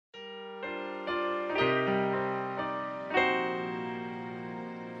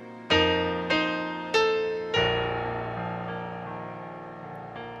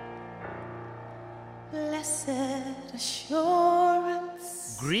blessed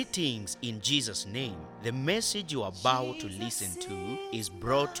assurance. Greetings in Jesus' name. The message you are about to listen to is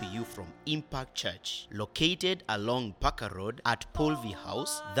brought to you from Impact Church, located along Parker Road at Polvi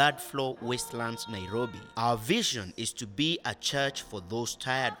House, 3rd floor, Westlands, Nairobi. Our vision is to be a church for those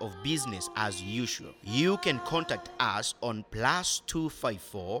tired of business as usual. You can contact us on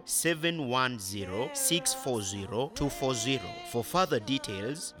 +254 710 640 240. For further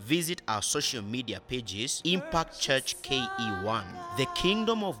details, visit our social media pages, Impact Church KE1. The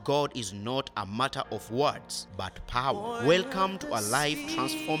kingdom of God is not a matter of words, but power. Welcome to a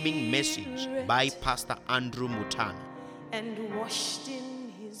life-transforming message by Pastor Andrew Mutana. And washed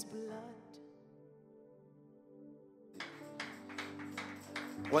in his blood.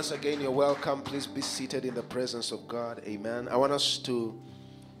 Once again, you're welcome. Please be seated in the presence of God. Amen.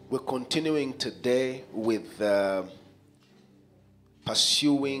 We're continuing today with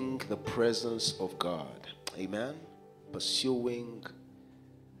pursuing the presence of God. Amen. Pursuing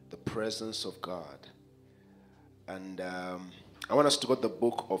the presence of God. And I want us to go to the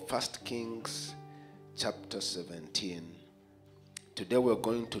book of 1 Kings chapter 17. Today we're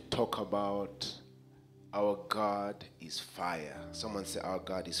going to talk about our God is fire. Someone say, our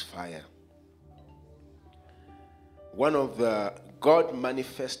God is fire. God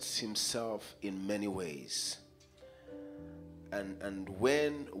manifests himself in many ways. And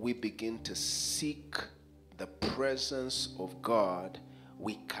when we begin to seek the presence of God,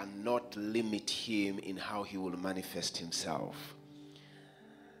 we cannot limit him in how he will manifest himself.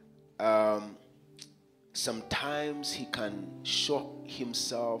 Sometimes he can show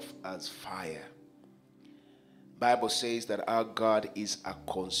himself as fire. Bible says that our God is a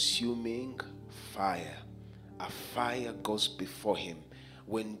consuming fire. A fire goes before him.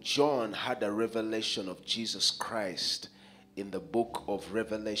 When John had a revelation of Jesus Christ in the book of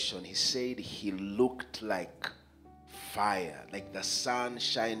Revelation, he said he looked like fire, like the sun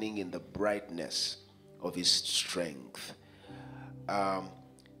shining in the brightness of his strength. And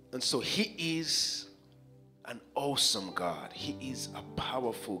so he is an awesome God. He is a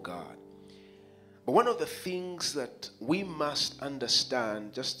powerful God. But one of the things that we must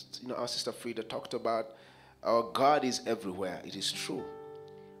understand, our sister Frida talked about, our God is everywhere. It is true.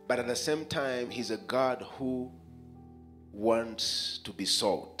 But at the same time, he's a God who wants to be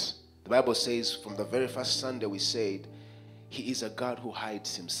sought. The Bible says from the very first Sunday we said, he is a God who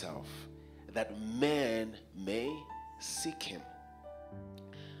hides himself, that men may seek him.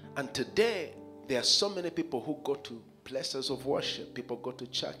 And today, there are so many people who go to places of worship. People go to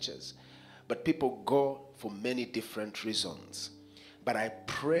churches. But people go for many different reasons. But I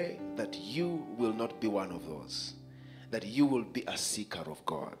pray that you will not be one of those. That you will be a seeker of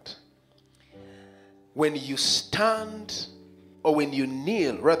God. When you stand, or when you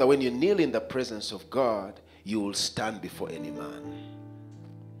kneel in the presence of God, you will stand before any man.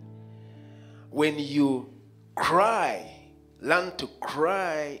 When you learn to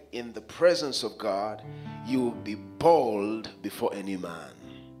cry in the presence of God, you will be bold before any man.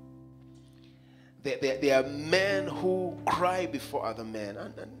 There are men who cry before other men,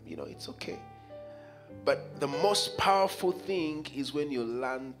 and it's okay. But the most powerful thing is when you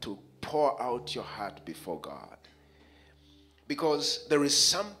learn to pour out your heart before God. Because there is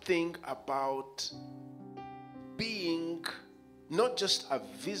something about being not just a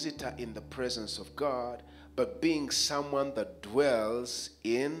visitor in the presence of God, but being someone that dwells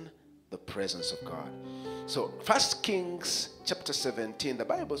in the presence of God. So 1 Kings chapter 17, the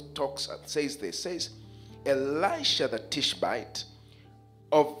Bible says Elisha the Tishbite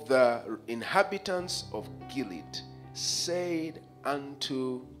of the inhabitants of Gilead said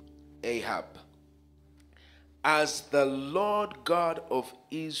unto Ahab, as the Lord God of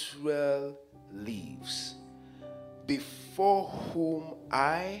Israel lives, before whom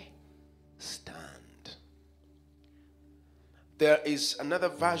I stand. There is another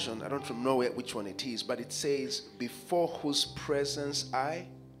version, I don't know which one it is, but it says, before whose presence I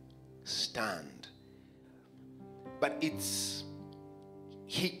stand. But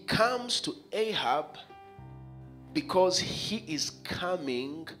he comes to Ahab because he is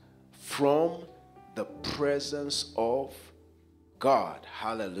coming from the presence of God.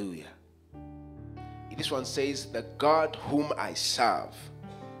 Hallelujah. This one says, the God whom I serve.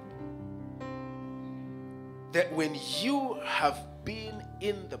 That when you have been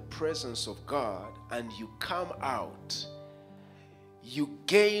in the presence of God and you come out, you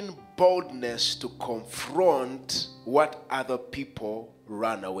gain boldness to confront what other people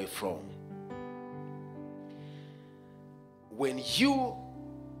run away from. When you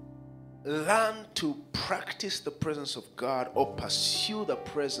learn to practice the presence of God or pursue the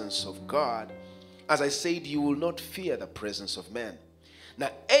presence of God, as I said, you will not fear the presence of men. Now,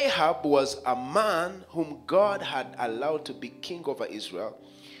 Ahab was a man whom God had allowed to be king over Israel,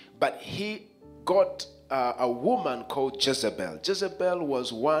 but he got a woman called Jezebel. Jezebel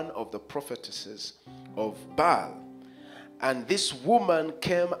was one of the prophetesses of Baal. And this woman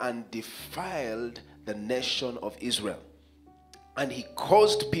came and defiled the nation of Israel. And he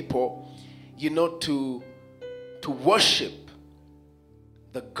caused people, to worship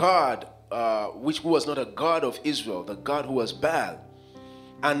the God, which was not a God of Israel, the God who was Baal.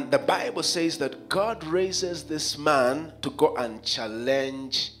 And the Bible says that God raises this man to go and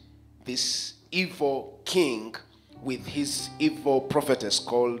challenge this evil king with his evil prophetess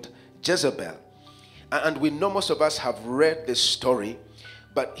called Jezebel. And we know most of us have read this story,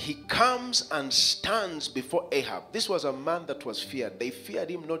 but he comes and stands before Ahab. This was a man that was feared. They feared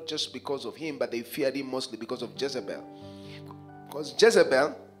him not just because of him, but they feared him mostly because of Jezebel. Because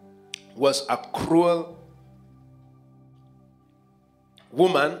Jezebel was a cruel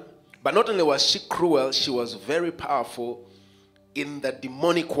woman, but not only was she cruel, she was very powerful in the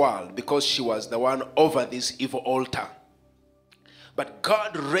demonic world because she was the one over this evil altar. But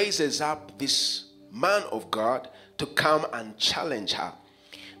God raises up this man of God to come and challenge her.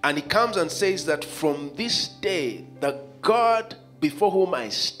 And he comes and says that from this day, the God before whom I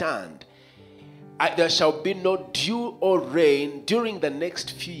stand, there shall be no dew or rain during the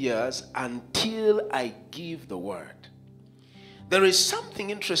next few years until I give the word. There is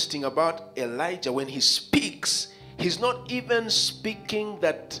something interesting about Elijah. When he speaks, he's not even speaking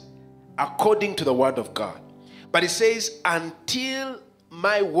that according to the word of God. But he says, until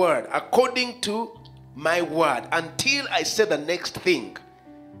my word, according to my word, until I say the next thing,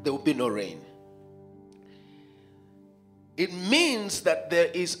 there will be no rain. It means that there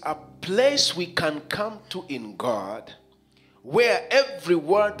is a place we can come to in God where every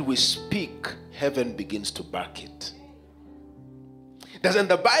word we speak, heaven begins to back it. Doesn't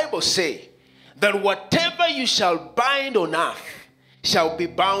the Bible say that whatever you shall bind on earth shall be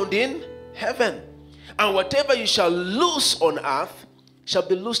bound in heaven, and whatever you shall loose on earth shall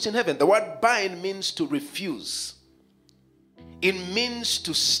be loosed in heaven? The word bind means to refuse. It means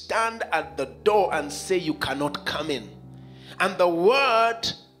to stand at the door and say you cannot come in. And the word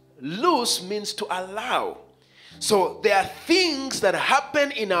loose means to allow. So there are things that happen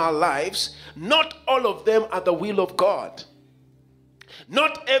in our lives. Not all of them are the will of God.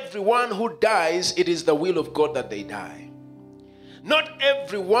 Not everyone who dies, it is the will of God that they die. Not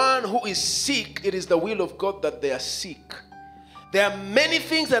everyone who is sick, it is the will of God that they are sick. There are many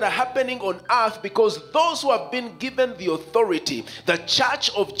things that are happening on earth because those who have been given the authority, the church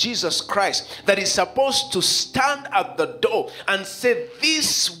of Jesus Christ, that is supposed to stand at the door and say,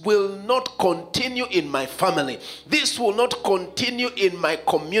 this will not continue in my family. This will not continue in my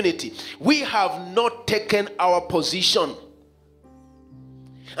community. We have not taken our position.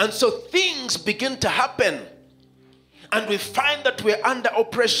 And so things begin to happen. And we find that we're under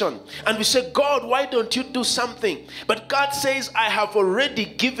oppression. And we say, God, why don't you do something? But God says, I have already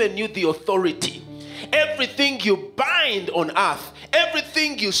given you the authority. Everything you bind on earth,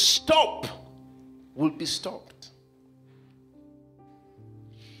 everything you stop will be stopped.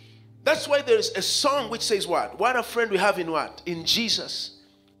 That's why there is a song which says what? What a friend we have in what? In Jesus.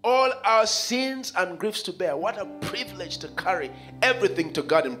 All our sins and griefs to bear. What a privilege to carry everything to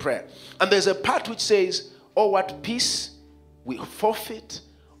God in prayer. And there's a part which says, oh, what peace we forfeit,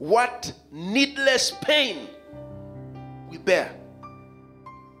 what needless pain we bear,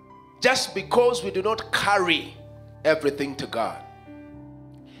 just because we do not carry everything to God.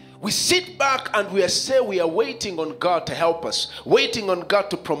 We sit back and we say we are waiting on God to help us, waiting on God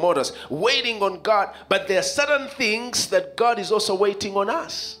to promote us, waiting on God, but there are certain things that God is also waiting on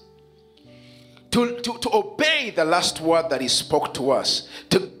us. To obey the last word that he spoke to us,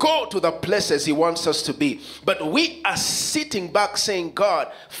 to go to the places he wants us to be. But we are sitting back saying,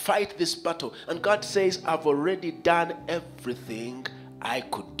 God, fight this battle. And God says, I've already done everything I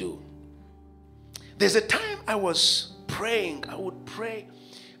could do. There's a time I was praying. I would pray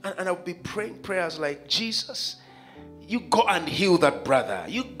and I would be praying prayers like, Jesus, you go and heal that brother.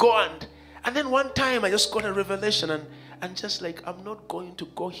 You go and then one time I just got a revelation and just like, I'm not going to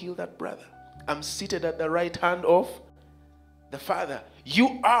go heal that brother. I'm seated at the right hand of the Father.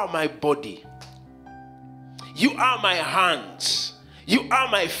 You are my body. You are my hands. You are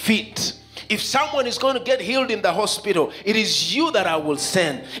my feet. If someone is going to get healed in the hospital, it is you that I will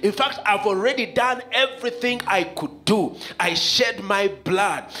send. In fact, I've already done everything I could do. I shed my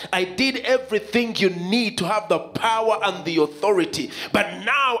blood. I did everything you need to have the power and the authority. But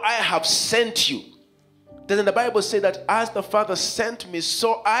now I have sent you. Doesn't the Bible say that as the Father sent me,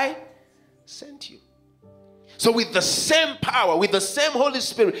 so I sent you. So with the same power, with the same Holy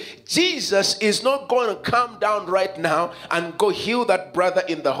Spirit, Jesus is not going to come down right now and go heal that brother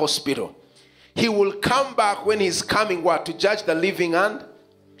in the hospital. He will come back when he's coming, what? To judge the living and?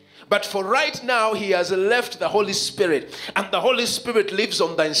 But for right now, he has left the Holy Spirit. And the Holy Spirit lives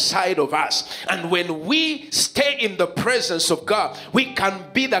on the inside of us. And when we stay in the presence of God, we can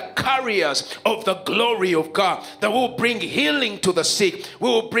be the carriers of the glory of God. That will bring healing to the sick. We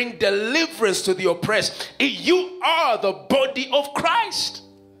will bring deliverance to the oppressed. You are the body of Christ.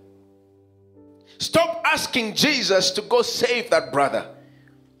 Stop asking Jesus to go save that brother.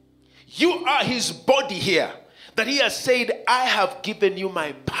 You are his body here. That he has said, I have given you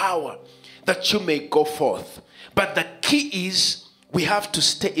my power that you may go forth. But the key is we have to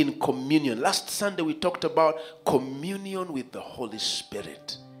stay in communion. Last Sunday we talked about communion with the Holy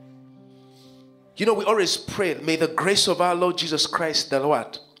Spirit. You know, we always pray, may the grace of our Lord Jesus Christ, the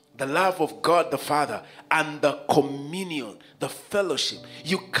what? The love of God the Father and the communion, the fellowship.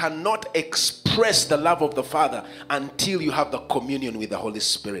 You cannot express the love of the Father until you have the communion with the Holy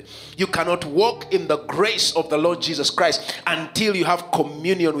Spirit. You cannot walk in the grace of the Lord Jesus Christ until you have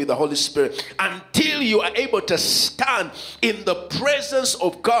communion with the Holy Spirit. Until you are able to stand in the presence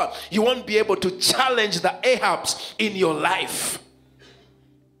of God, you won't be able to challenge the Ahabs in your life.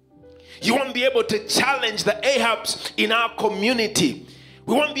 You won't be able to challenge the Ahabs in our community.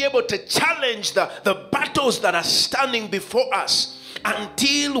 We won't be able to challenge the battles that are standing before us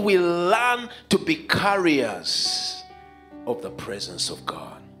until we learn to be carriers of the presence of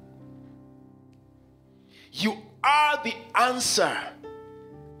God. You are the answer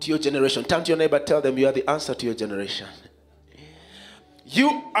to your generation. Turn to your neighbor, tell them you are the answer to your generation.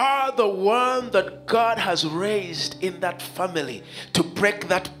 You are the one that God has raised in that family to break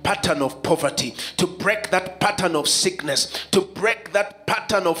that pattern of poverty, to break that pattern of sickness, to break that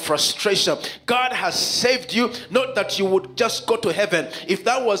pattern of frustration. God has saved you, not that you would just go to heaven. If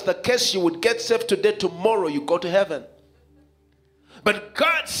that was the case, you would get saved today, tomorrow you go to heaven. But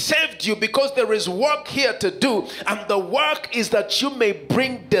God saved you because there is work here to do, and the work is that you may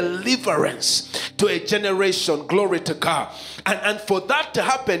bring deliverance to a generation. Glory to God. And for that to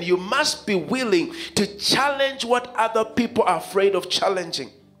happen, you must be willing to challenge what other people are afraid of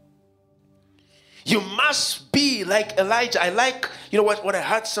challenging. You must be like Elijah. I like, what I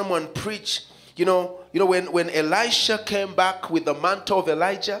heard someone preach, when Elisha came back with the mantle of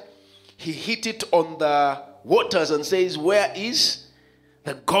Elijah, he hit it on the waters and says, where is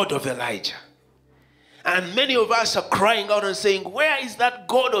the God of Elijah? And many of us are crying out and saying, where is that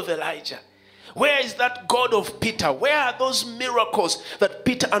God of Elijah? Where is that God of Peter? Where are those miracles that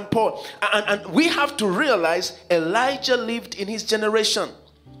Peter and Paul? And we have to realize Elijah lived in his generation.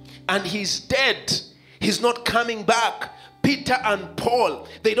 And he's dead. He's not coming back. Peter and Paul,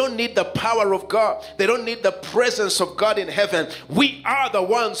 they don't need the power of God. They don't need the presence of God in heaven. We are the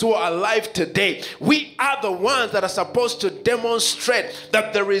ones who are alive today. We are the ones that are supposed to demonstrate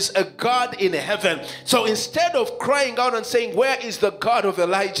that there is a God in heaven. So instead of crying out and saying, where is the God of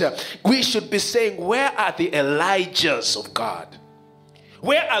Elijah? We should be saying, where are the Elijahs of God?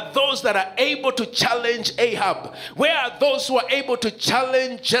 Where are those that are able to challenge Ahab? Where are those who are able to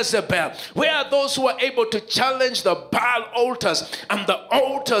challenge Jezebel? Where are those who are able to challenge the Baal altars and the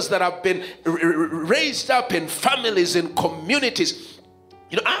altars that have been raised up in families, in communities?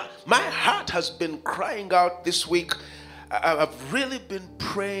 My heart has been crying out this week. I've really been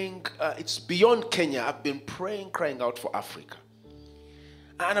praying. It's beyond Kenya. I've been crying out for Africa.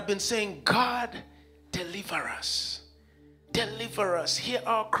 And I've been saying, God, deliver us. Deliver us. Hear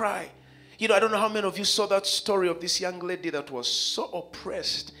our cry. I don't know how many of you saw that story of this young lady that was so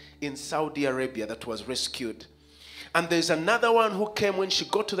oppressed in Saudi Arabia that was rescued. And there's another one who came when she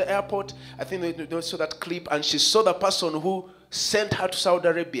got to the airport. I think they saw that clip, and she saw the person who sent her to Saudi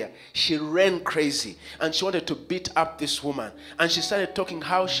Arabia. She ran crazy and she wanted to beat up this woman. And she started talking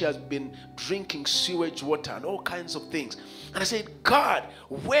how she has been drinking sewage water and all kinds of things. And I said, God,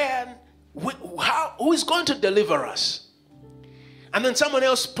 who is going to deliver us? And then someone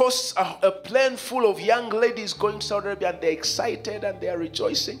else posts a plane full of young ladies going to Saudi Arabia, and they're excited and they're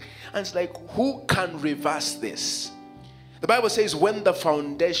rejoicing. And it's like, who can reverse this? The Bible says when the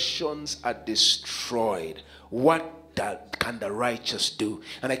foundations are destroyed, what can the righteous do?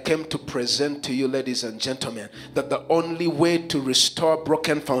 And I came to present to you, ladies and gentlemen, that the only way to restore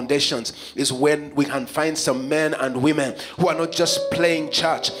broken foundations is when we can find some men and women who are not just playing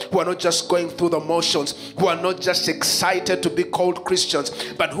church, who are not just going through the motions, who are not just excited to be called Christians,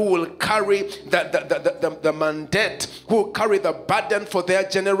 but who will carry the mandate, who will carry the burden for their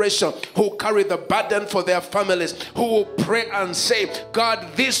generation, who will carry the burden for their families, who will pray and say, God,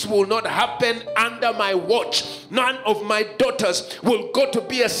 this will not happen under my watch. None of my daughters will go to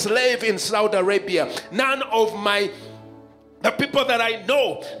be a slave in Saudi Arabia. None of the people that I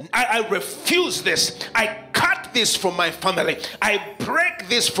know, I refuse this. I cut this from my family. I break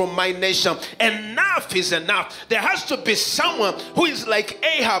this from my nation. Enough is enough. There has to be someone who is like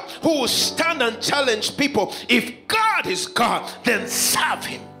Ahab, who will stand and challenge people. If God is God, then serve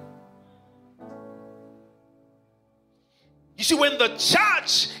him. You see, when the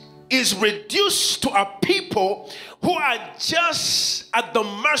church is reduced to a people who are just at the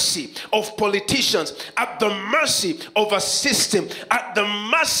mercy of politicians, at the mercy of a system, at the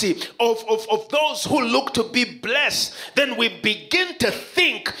mercy of those who look to be blessed, then we begin to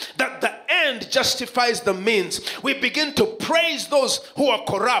think that the end justifies the means. We begin to praise those who are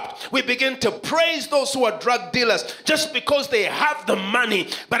corrupt. We begin to praise those who are drug dealers just because they have the money.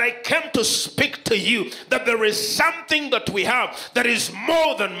 But I came to speak to you that there is something that we have that is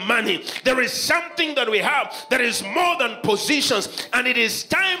more than money. There is something that we have that is more than positions, and it is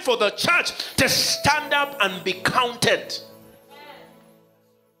time for the church to stand up and be counted.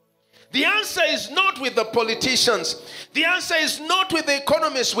 The answer is not with the politicians. The answer is not with the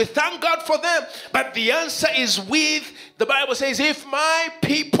economists. We thank God for them. But the answer is with, the Bible says, if my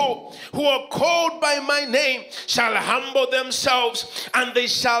people who are called by my name shall humble themselves, and they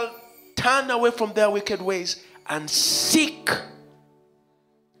shall turn away from their wicked ways and seek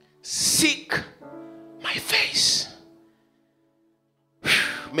my face.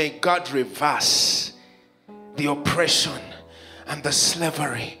 May God reverse the oppression and the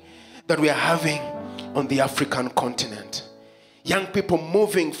slavery that we are having on the African continent. Young people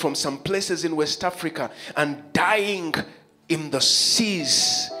moving from some places in West Africa and dying in the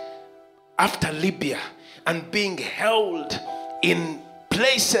seas after Libya and being held in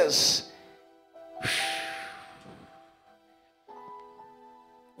places.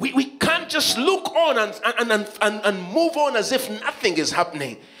 We can't just look on and move on as if nothing is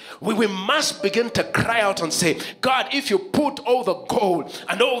happening. We must begin to cry out and say, God, if you put all the gold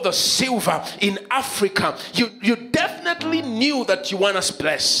and all the silver in Africa, you definitely knew that you want us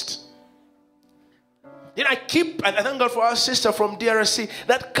blessed. Then I thank God for our sister from DRC.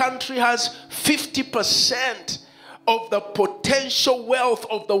 That country has 50% of the potential wealth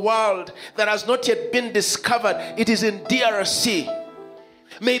of the world that has not yet been discovered. It is in DRC.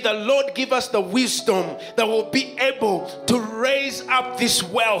 May the Lord give us the wisdom that will be able to raise up this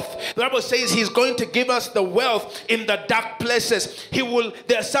wealth. The Bible says he's going to give us the wealth in the dark places.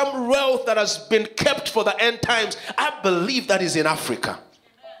 There's some wealth that has been kept for the end times. I believe that is in Africa.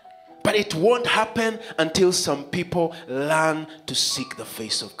 But it won't happen until some people learn to seek the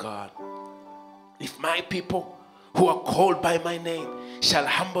face of God. If my people who are called by my name shall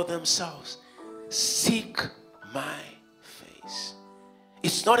humble themselves, seek my face.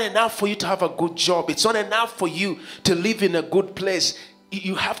 It's not enough for you to have a good job. It's not enough for you to live in a good place.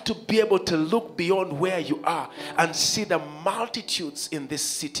 You have to be able to look beyond where you are and see the multitudes in this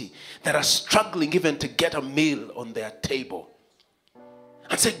city that are struggling even to get a meal on their table.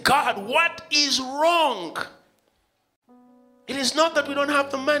 And say, God, what is wrong? It is not that we don't have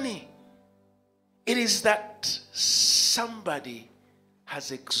the money. It is that somebody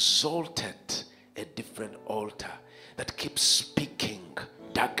has exalted a different altar that keeps speaking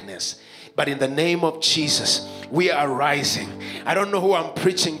darkness. But in the name of Jesus, we are rising. I don't know who I'm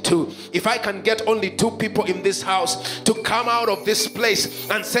preaching to. If I can get only 2 people in this house to come out of this place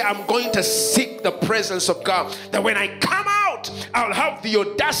and say, I'm going to seek the presence of God, that when I come out, I'll have the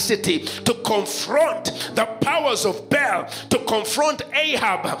audacity to confront the powers of Baal, to confront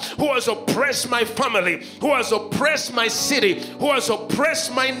Ahab, who has oppressed my family, who has oppressed my city, who has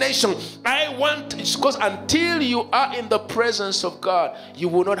oppressed my nation. Because until you are in the presence of God, you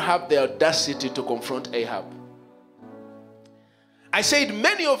will not have the audacity to confront Ahab. I said,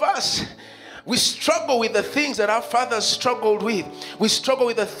 many of us, we struggle with the things that our fathers struggled with. We struggle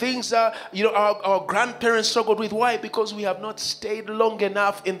with the things that our grandparents struggled with. Why? Because we have not stayed long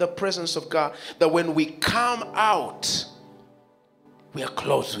enough in the presence of God, that when we come out, we are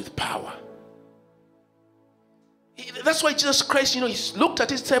clothed with power. That's why Jesus Christ, he looked at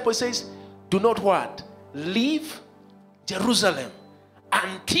his disciples and says, do not what? Leave Jerusalem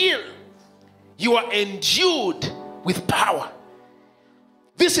until you are endued with power.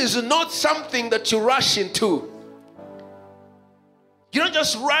 This is not something that you rush into. You don't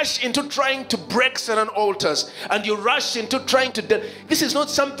just rush into trying to break certain altars, and you rush into trying to... This is not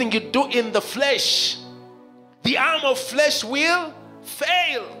something you do in the flesh. The arm of flesh will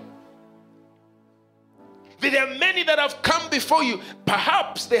fail. There are many that have come before you.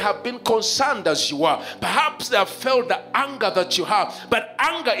 Perhaps they have been concerned as you are. Perhaps they have felt the anger that you have. But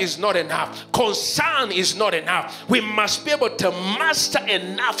anger is not enough. Concern is not enough. We must be able to muster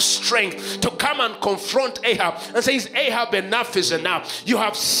enough strength to come and confront Ahab and say, Ahab, enough is enough. You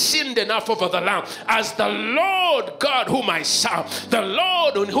have sinned enough over the land. As the Lord God whom I serve, the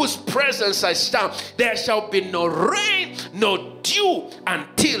Lord in whose presence I stand, there shall be no rain, no dew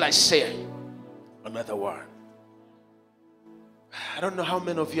until I say another word. I don't know how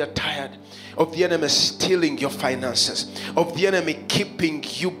many of you are tired of the enemy stealing your finances, of the enemy keeping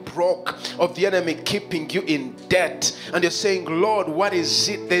you broke, of the enemy keeping you in debt, and you're saying, Lord, what is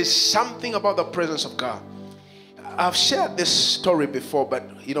it? There's something about the presence of God. I've shared this story before, but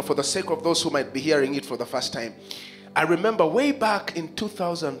for the sake of those who might be hearing it for the first time, I remember way back in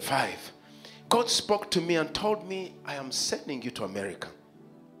 2005, God spoke to me and told me, I am sending you to America.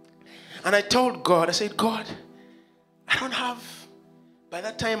 And I told God, I said, God, I don't have... By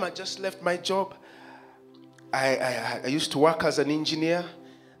that time, I just left my job. I used to work as an engineer,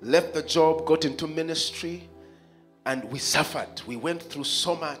 left the job, got into ministry, and we suffered. We went through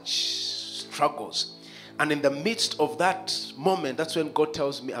so much struggles. And in the midst of that moment, that's when God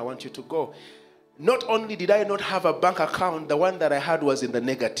tells me, I want you to go. Not only did I not have a bank account, the one that I had was in the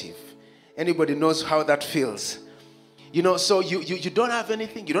negative. Anybody knows how that feels? So you don't have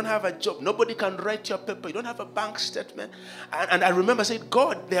anything, you don't have a job, nobody can write your paper, you don't have a bank statement. And I remember saying,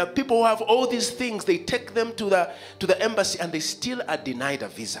 God, there are people who have all these things, they take them to the embassy and they still are denied a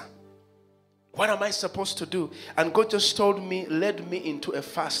visa. What am I supposed to do? And God just told me, led me into a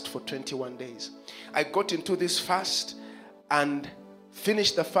fast for 21 days. I got into this fast and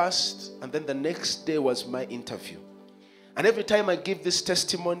finished the fast, and then the next day was my interview. And every time I give this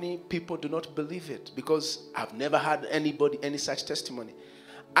testimony, people do not believe it because I've never had any such testimony.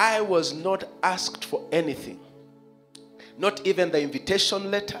 I was not asked for anything. Not even the invitation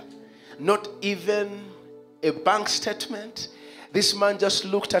letter. Not even a bank statement. This man just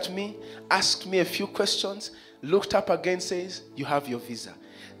looked at me, asked me a few questions, looked up again, says, you have your visa.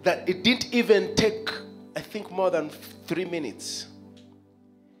 That it didn't even take, I think, more than 3 minutes.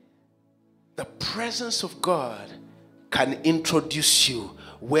 The presence of God can introduce you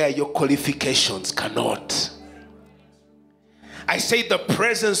where your qualifications cannot. I say the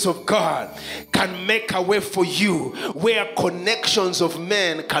presence of God can make a way for you where connections of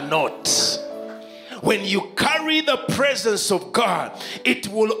men cannot. When you carry the presence of God,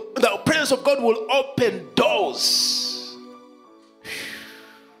 the presence of God will open doors.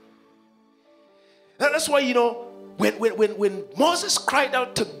 That's why, when Moses cried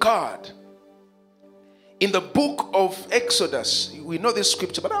out to God, in the book of Exodus, we know this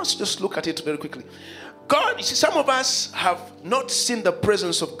scripture, but I'll just look at it very quickly. God, you see, some of us have not seen the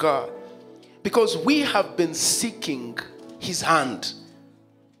presence of God because we have been seeking his hand.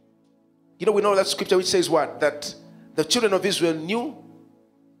 We know that scripture which says what? That the children of Israel knew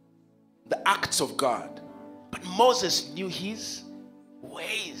the acts of God, but Moses knew his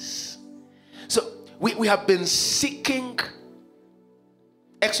ways. So we have been seeking.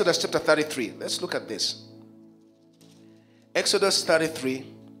 Exodus chapter 33. Let's look at this. Exodus 33,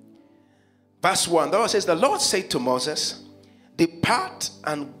 verse 1. The Lord says, the Lord said to Moses, depart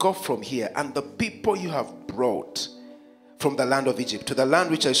and go from here, and the people you have brought from the land of Egypt, to the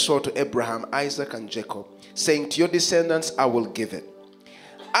land which I swore to Abraham, Isaac, and Jacob, saying, to your descendants I will give it.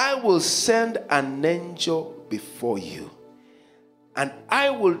 I will send an angel before you, and I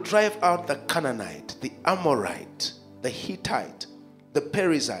will drive out the Canaanite, the Amorite, the Hittite, the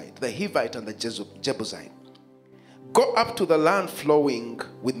Perizzite, the Hivite, and the Jebusite. Go up to the land flowing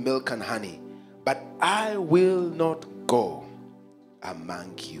with milk and honey, but I will not go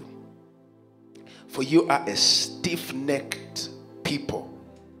among you. For you are a stiff-necked people,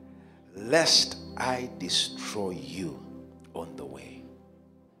 lest I destroy you on the way.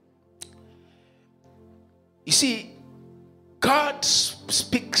 You see, God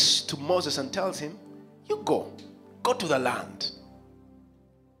speaks to Moses and tells him, you go to the land.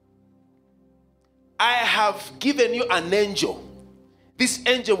 I have given you an angel. This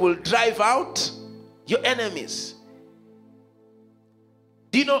angel will drive out your enemies.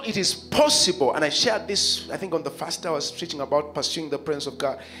 Do you know it is possible, and I shared this, I think on the first day I was preaching about pursuing the presence of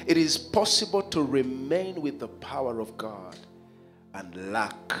God. It is possible to remain with the power of God and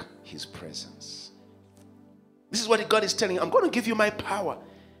lack his presence. This is what God is telling you. I'm going to give you my power.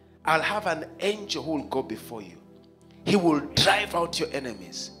 I'll have an angel who will go before you. He will drive out your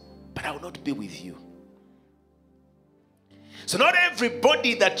enemies, but I will not be with you. So not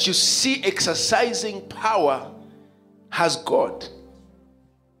everybody that you see exercising power has God.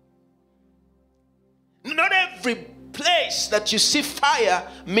 Not every place that you see fire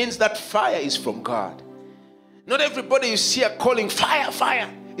means that fire is from God. Not everybody you see are calling fire, fire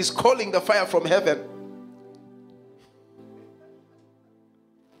is calling the fire from heaven.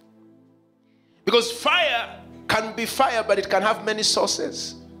 Because fire can be fire, but it can have many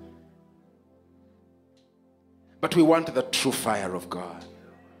sources. But we want the true fire of God.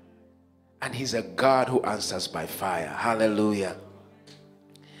 And He's a God who answers by fire. Hallelujah.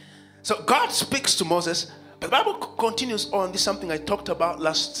 So God speaks to Moses. But the Bible continues on. This is something I talked about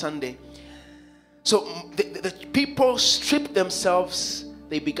last Sunday. So the people stripped themselves.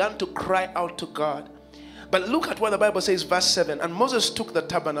 They began to cry out to God. But look at what the Bible says, verse 7. And Moses took the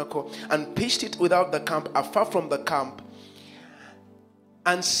tabernacle and pitched it without the camp, afar from the camp,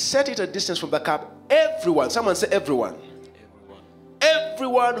 and set it a distance from the camp. Everyone, someone say everyone.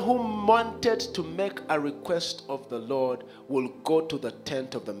 Everyone who wanted to make a request of the Lord will go to the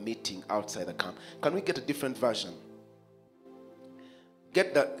tent of the meeting outside the camp. Can we get a different version?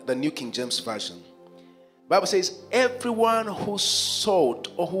 Get the New King James Version. The Bible says, everyone who sought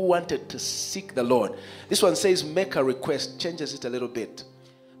or who wanted to seek the Lord. This one says, make a request. Changes it a little bit.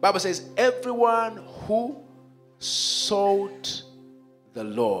 The Bible says, everyone who sought the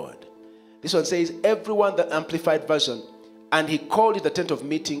Lord. This one says, everyone, the Amplified Version. And he called it the tent of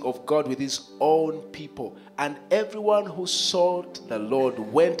meeting of God with his own people. And everyone who sought the Lord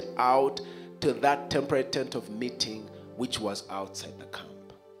went out to that temporary tent of meeting, which was outside the camp.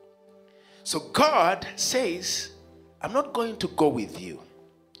 So God says, I'm not going to go with you.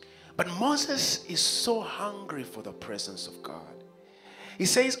 But Moses is so hungry for the presence of God. He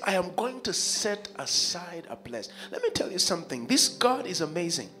says, I am going to set aside a place. Let me tell you something. This God is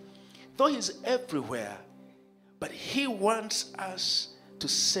amazing. Though He's everywhere, but He wants us to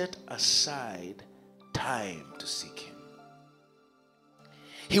set aside time to seek Him.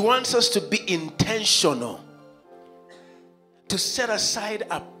 He wants us to be intentional, to set aside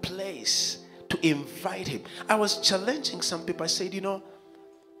a place to invite Him. I was challenging some people. I said,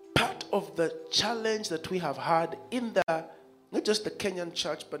 part of the challenge that we have had in not just the Kenyan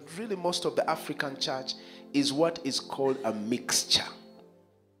church, but really most of the African church, is what is called a mixture.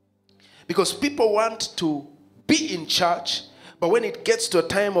 Because people want to be in church, but when it gets to a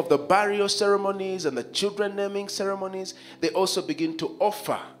time of the burial ceremonies and the children naming ceremonies, they also begin to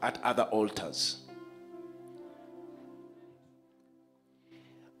offer at other altars.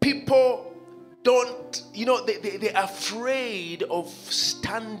 People don't, they're afraid of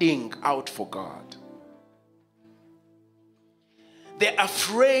standing out for God. They're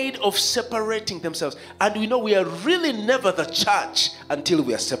afraid of separating themselves. And we are really never the church until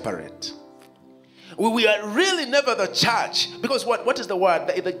we are separate. We are really never the church. Because what is the word?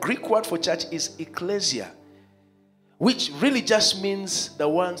 The Greek word for church is ecclesia, which really just means the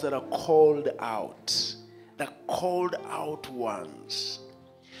ones that are called out. The called out ones.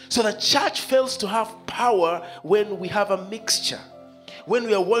 So the church fails to have power when we have a mixture. When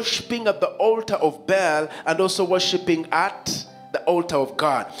we are worshiping at the altar of Baal and also worshiping at the altar of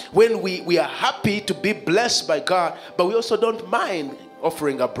God. When we are happy to be blessed by God, but we also don't mind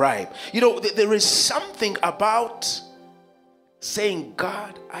offering a bribe. There is something about saying,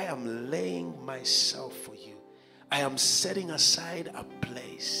 God, I am laying myself for you. I am setting aside a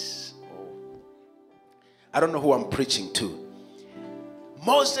place. I don't know who I'm preaching to.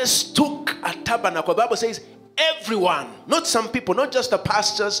 Moses took a tabernacle. The Bible says everyone, not some people, not just the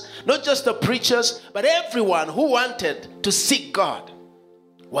pastors, not just the preachers, but everyone who wanted to seek God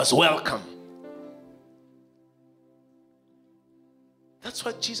was welcome. That's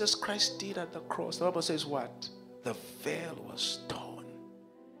what Jesus Christ did at the cross. The Bible says what? The veil was torn.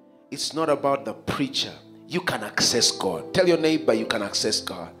 It's not about the preacher. You can access God. Tell your neighbor you can access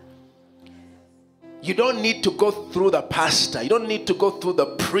God. You don't need to go through the pastor. You don't need to go through the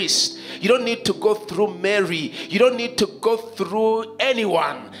priest. You don't need to go through Mary. You don't need to go through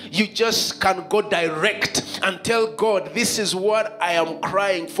anyone. You just can go direct and tell God, this is what I am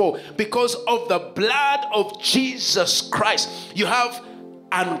crying for. Because of the blood of Jesus Christ, you have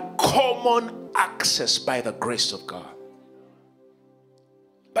uncommon access by the grace of God.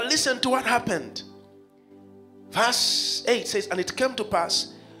 But listen to what happened. Verse 8 says, and it came to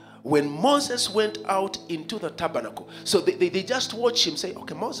pass when Moses went out into the tabernacle. So they just watch him say,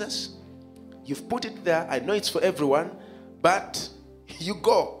 okay, Moses, you've put it there. I know it's for everyone, but you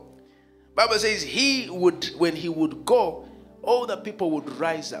go. Bible says when he would go, all the people would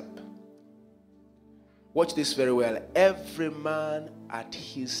rise up. Watch this very well. Every man at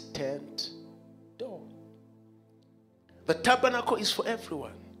his tent door. The tabernacle is for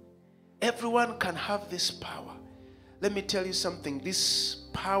everyone. Everyone can have this power. Let me tell you something. This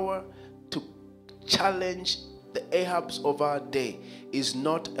power to challenge the Ahabs of our day is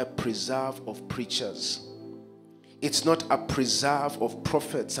not a preserve of preachers. It's not a preserve of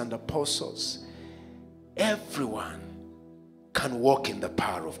prophets and apostles. Everyone can walk in the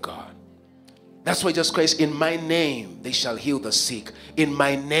power of God. That's why Jesus Christ, in my name they shall heal the sick. In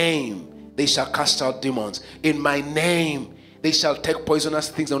my name they shall cast out demons. In my name they shall take poisonous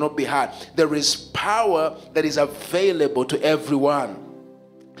things and not be hurt. There is power that is available to everyone.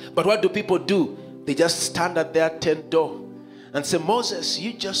 But what do people do? They just stand at their tent door and say, Moses,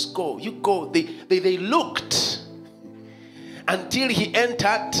 you just go. You go. They looked until he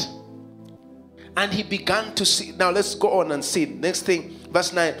entered and he began to see. Now let's go on and see. Next thing,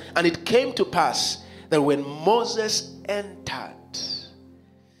 verse 9. And it came to pass that when Moses entered,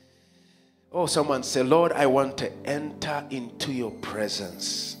 oh, someone say, Lord, I want to enter into your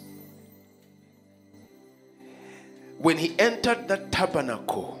presence. When he entered the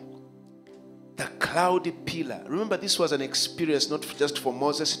tabernacle, the cloudy pillar. Remember, this was an experience not just for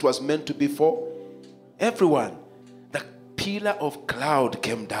Moses. It was meant to be for everyone. The pillar of cloud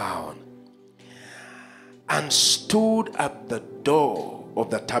came down and stood at the door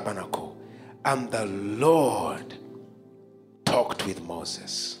of the tabernacle. And the Lord talked with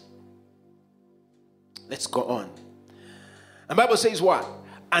Moses. Let's go on. And the Bible says what?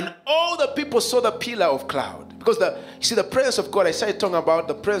 And all the people saw the pillar of cloud. Because you see, the presence of God, I started talking about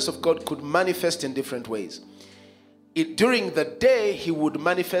the presence of God could manifest in different ways. During the day, he would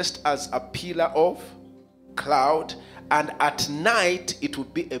manifest as a pillar of cloud. And at night, it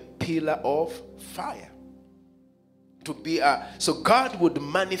would be a pillar of fire. So God would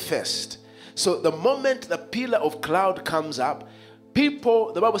manifest. So the moment the pillar of cloud comes up,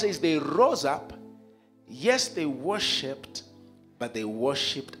 people, the Bible says they rose up. Yes, they worshipped, but they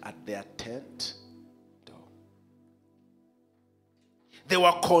worshipped at their tent door. They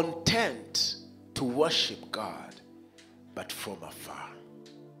were content to worship God, but from afar.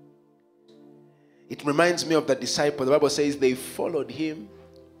 It reminds me of the disciple. The Bible says they followed him,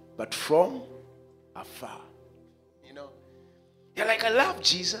 but from afar. You know, you're like, I love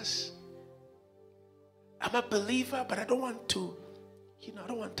Jesus. I'm a believer, but I don't want to, I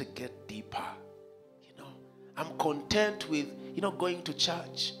don't want to get deeper. I'm content with, going to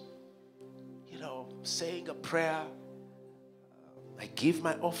church, saying a prayer. I give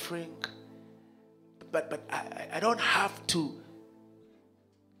my offering, but I don't have to,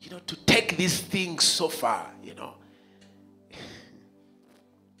 to take these things so far,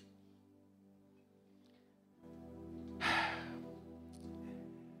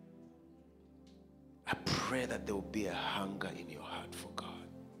 I pray that there will be a hunger in your heart for God.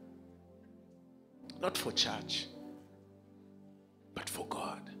 Not for church, but for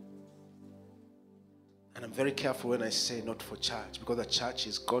God. And I'm very careful when I say not for church, because the church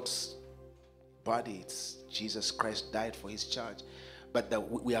is God's body. It's Jesus Christ died for his church. But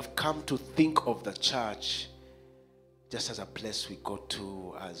we have come to think of the church just as a place we go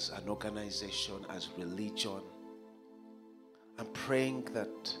to, as an organization, as religion. I'm praying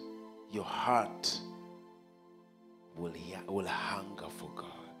that your heart will hunger for God.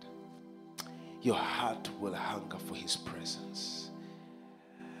 Your heart will hunger for his presence.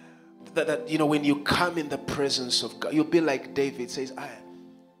 That when you come in the presence of God, you'll be like David says,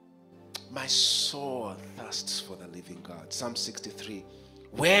 my soul thirsts for the living God. Psalm 63.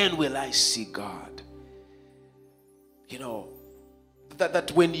 When will I see God?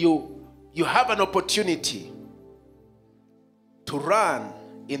 That when you have an opportunity to run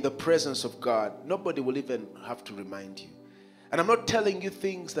in the presence of God, nobody will even have to remind you. And I'm not telling you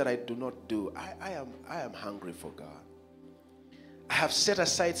things that I do not do. I am hungry for God. I have set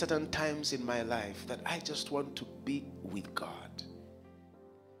aside certain times in my life that I just want to be with God.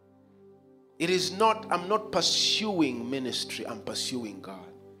 I'm not pursuing ministry, I'm pursuing God.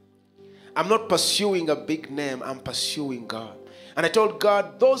 I'm not pursuing a big name, I'm pursuing God. And I told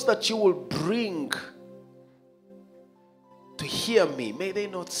God, those that you will bring to hear me, may they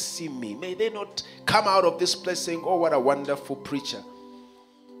not see me. May they not come out of this place saying, oh, what a wonderful preacher.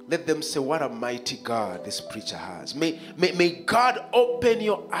 Let them say, what a mighty God this preacher has. May God open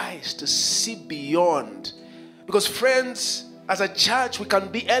your eyes to see beyond. Because friends, as a church, we can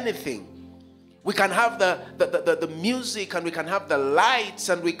be anything. We can have the music, and we can have the lights,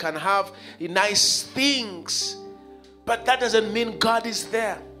 and we can have nice things. But that doesn't mean God is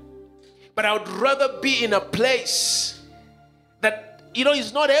there. But I would rather be in a place that,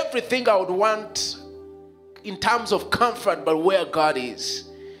 it's not everything I would want in terms of comfort, but where God is.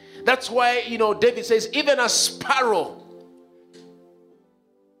 That's why, David says, even a sparrow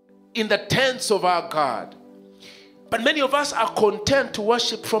in the tents of our God. But many of us are content to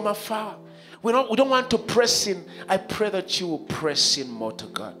worship from afar. We don't want to press in. I pray that you will press in more to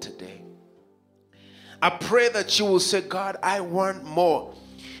God today. I pray that you will say, God, I want more.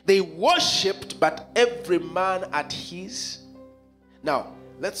 They worshipped, but every man at his. Now,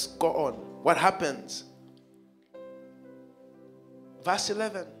 let's go on. What happens? Verse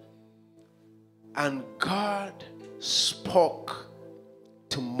 11. And God spoke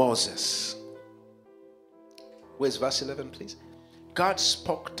to Moses. Where's verse 11, please? God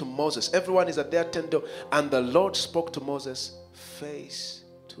spoke to Moses. Everyone is at their tent door. And the Lord spoke to Moses face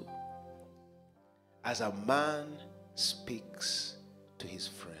to, as a man speaks to his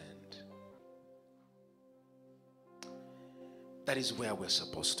friend. That is where we're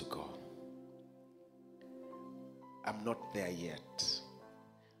supposed to go. I'm not there yet,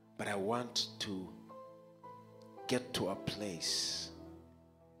 but I want to get to a place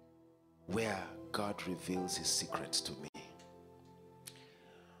where God reveals his secrets to me,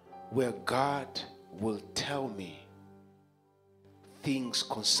 where God will tell me things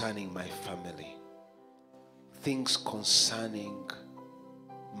concerning my family, things concerning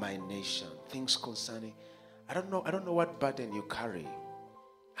my nation, things concerning, I don't know what burden you carry.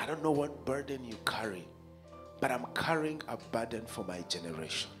 I don't know what burden you carry, but I'm carrying a burden for my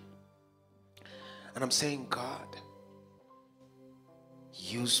generation. And I'm saying, God,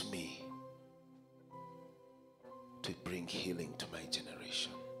 use me to bring healing to my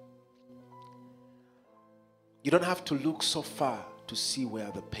generation. You don't have to look so far to see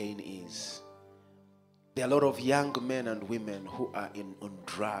where the pain is. There are a lot of young men and women who are on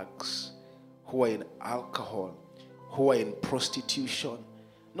drugs, who are in alcohol, who are in prostitution,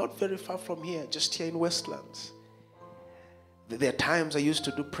 not very far from here, just here in Westlands. There are times I used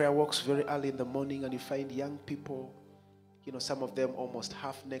to do prayer walks very early in the morning, and you find young people, some of them almost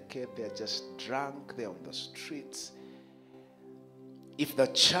half naked, they're just drunk, they're on the streets. If the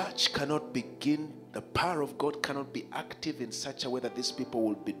church cannot begin, the power of God cannot be active in such a way that these people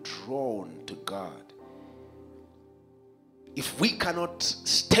will be drawn to God. If we cannot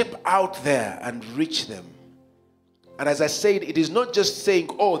step out there and reach them, and as I said, it is not just saying,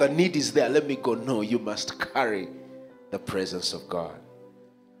 oh, the need is there, let me go. No, you must carry the presence of God.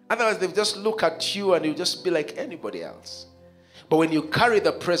 Otherwise, they'll just look at you and you'll just be like anybody else. But when you carry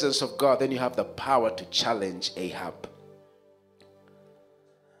the presence of God, then you have the power to challenge Ahab.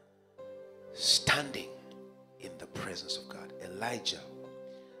 Standing in the presence of God. Elijah.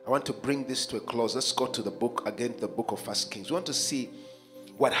 I want to bring this to a close. Let's go to the book of 1 Kings. We want to see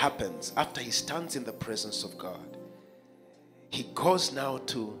what happens after he stands in the presence of God. He goes now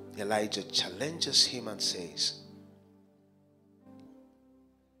to Elijah, challenges him and says,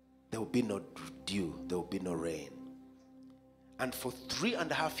 there will be no dew, there will be no rain. And for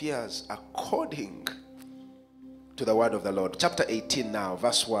 3.5 years, according to the word of the Lord. Chapter 18 now,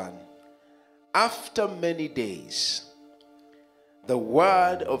 verse 1. After many days, the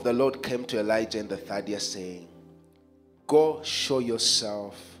word of the Lord came to Elijah in the 3rd year, saying, go show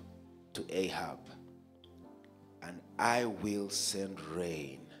yourself to Ahab, and I will send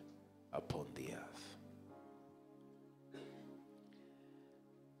rain upon the earth.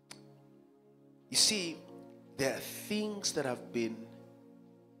 You see, there are things that have been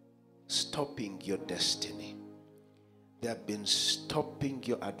stopping your destiny. They have been stopping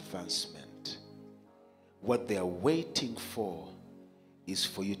your advancement. What they are waiting for is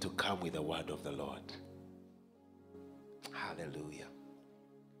for you to come with the word of the Lord. Hallelujah.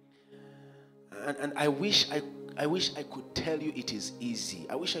 And I wish I could tell you it is easy.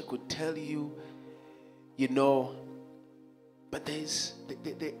 I wish I could tell you, but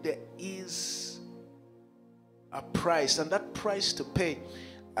there is a price, and that price to pay.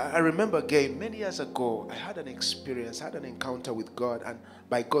 I remember again, many years ago, I had an experience, I had an encounter with God, and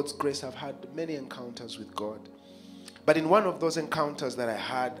by God's grace, I've had many encounters with God. But in one of those encounters that I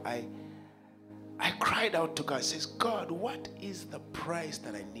had, I cried out to God. I says, God, what is the price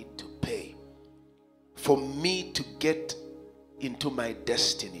that I need to pay for me to get into my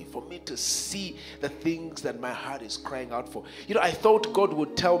destiny, for me to see the things that my heart is crying out for? I thought God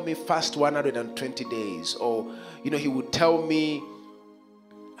would tell me fast 120 days, or, he would tell me.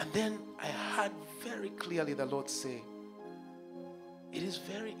 And then I heard very clearly the Lord say, it is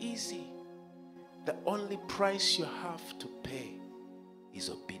very easy. The only price you have to pay is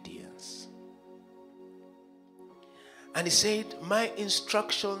obedience. And he said, my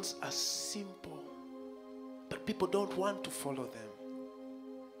instructions are simple, but people don't want to follow them.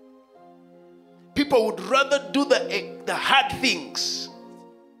 People would rather do the hard things,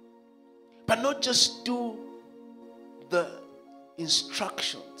 but not just do the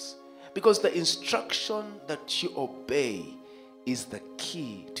instructions. Because the instruction that you obey is the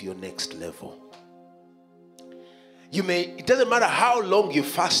key to your next level. It doesn't matter how long you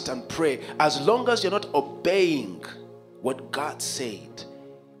fast and pray, as long as you're not obeying what God said,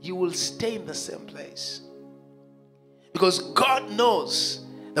 you will stay in the same place. Because God knows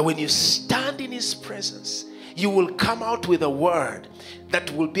that when you stand in His presence, you will come out with a word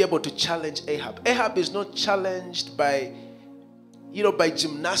that will be able to challenge Ahab. Ahab is not challenged by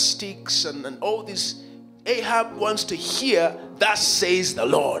gymnastics and all this. Ahab wants to hear, thus says the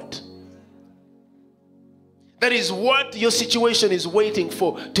Lord. That is what your situation is waiting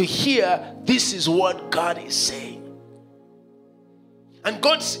for, to hear, this is what God is saying. And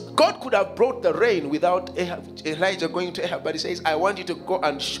God could have brought the rain without Elijah going to Ahab, but he says, I want you to go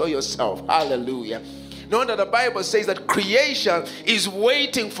and show yourself. Hallelujah. No wonder the Bible says that creation is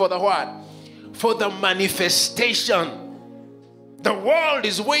waiting for the what? For the manifestation. The world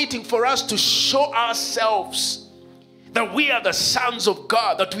is waiting for us to show ourselves that we are the sons of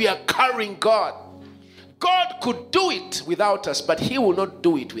God, that we are carrying God. God could do it without us, but He will not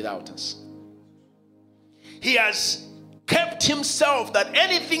do it without us. He has kept Himself that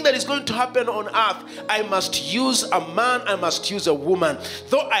anything that is going to happen on earth, I must use a man, I must use a woman.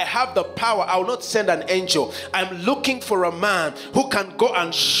 Though I have the power, I will not send an angel. I'm looking for a man who can go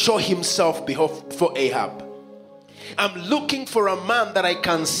and show himself before Ahab. I'm looking for a man that I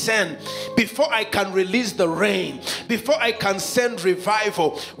can send before I can release the rain, before I can send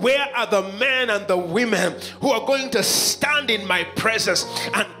revival. Where are the men and the women who are going to stand in my presence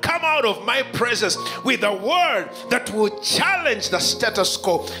and come out of my presence with a word that will challenge the status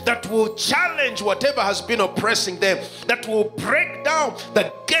quo, that will challenge whatever has been oppressing them, that will break down the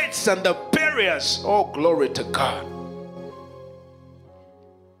gates and the barriers? Oh, glory to God.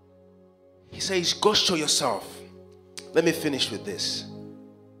 He says, go show yourself. Let me finish with this.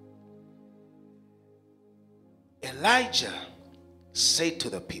 Elijah said to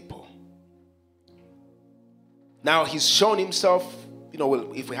the people, now he's shown himself,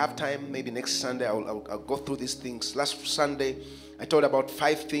 if we have time, maybe next Sunday, I'll go through these things. Last Sunday, I told about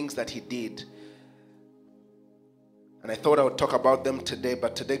 5 things that he did. And I thought I would talk about them today,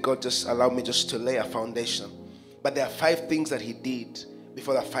 but today God just allowed me just to lay a foundation. But there are 5 things that he did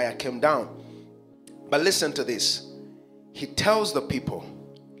before the fire came down. But listen to this. He tells the people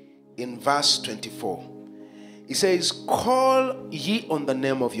in verse 24, he says, call ye on the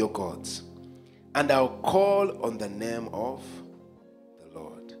name of your gods, and I'll call on the name of the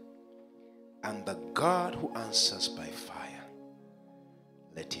Lord. And the God who answers by fire,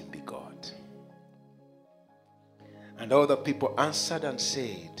 let him be God. And all the people answered and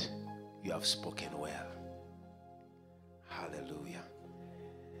said, you have spoken well. Hallelujah.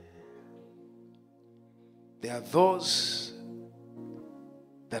 There are those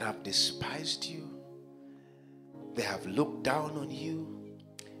that have despised you. They have looked down on you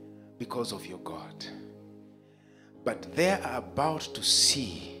because of your God. But they are about to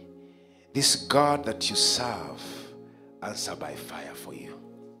see this God that you serve answer by fire for you.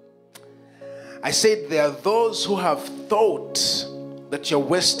 I said there are those who have thought that you're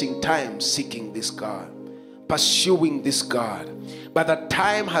wasting time seeking this God, pursuing this God. But the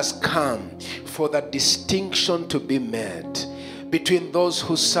time has come for the distinction to be made between those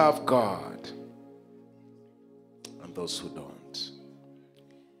who serve God and those who don't.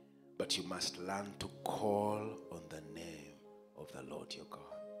 But you must learn to call on the name of the Lord your God.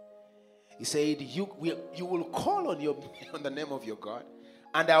 He said, you will call on the name of your God,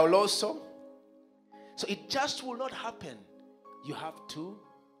 and I will also. So it just will not happen. You have to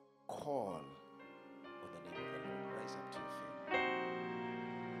call on the name of the Lord. Rise up to your feet.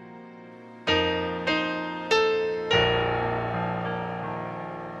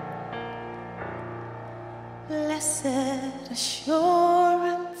 Blessed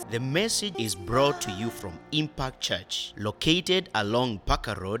assurance. The message is brought to you from Impact Church, located along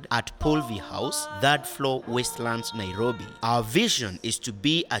Parker Road at Polvi House, 3rd floor, Westlands, Nairobi. Our vision is to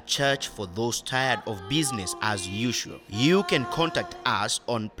be a church for those tired of business as usual. You can contact us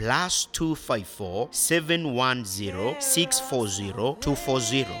on +254 710 640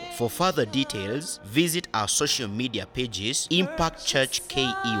 240. For further details, visit our social media pages, Impact Church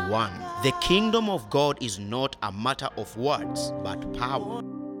KE1. The kingdom of God is not a matter of words, but power.